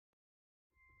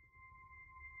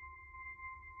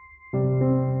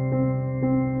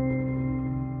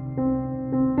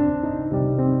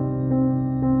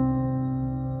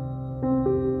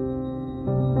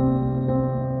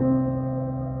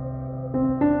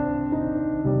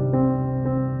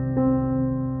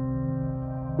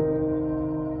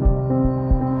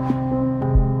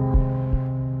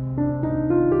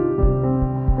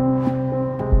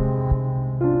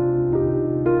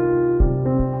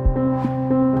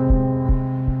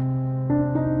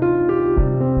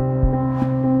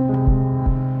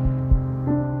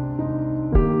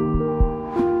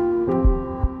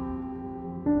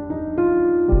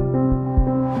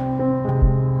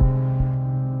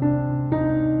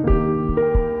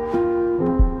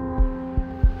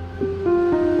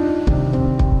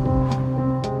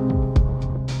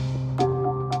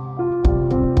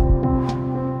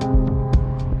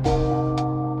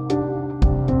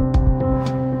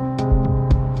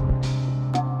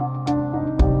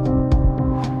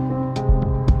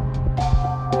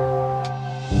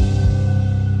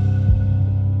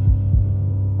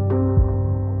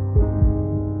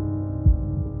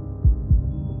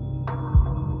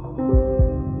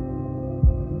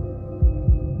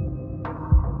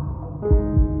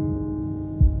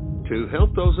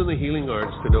help those in the healing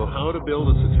arts to know how to build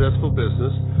a successful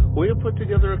business, we have put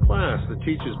together a class that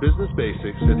teaches business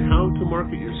basics and how to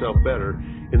market yourself better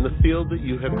in the field that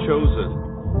you have chosen.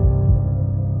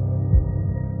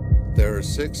 There are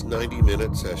 6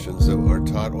 90-minute sessions that are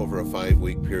taught over a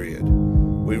 5-week period.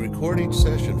 We record each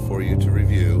session for you to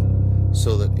review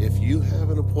so that if you have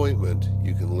an appointment,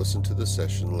 you can listen to the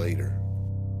session later.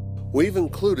 We've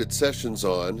included sessions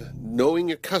on knowing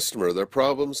your customer, their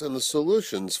problems, and the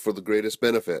solutions for the greatest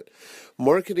benefit.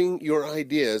 Marketing your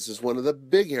ideas is one of the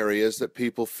big areas that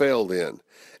people failed in.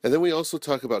 And then we also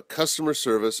talk about customer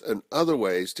service and other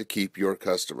ways to keep your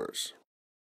customers.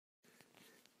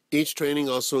 Each training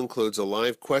also includes a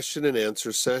live question and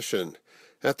answer session.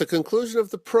 At the conclusion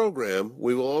of the program,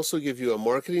 we will also give you a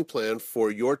marketing plan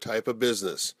for your type of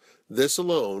business. This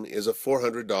alone is a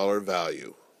 $400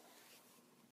 value.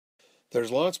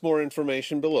 There's lots more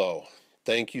information below.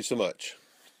 Thank you so much.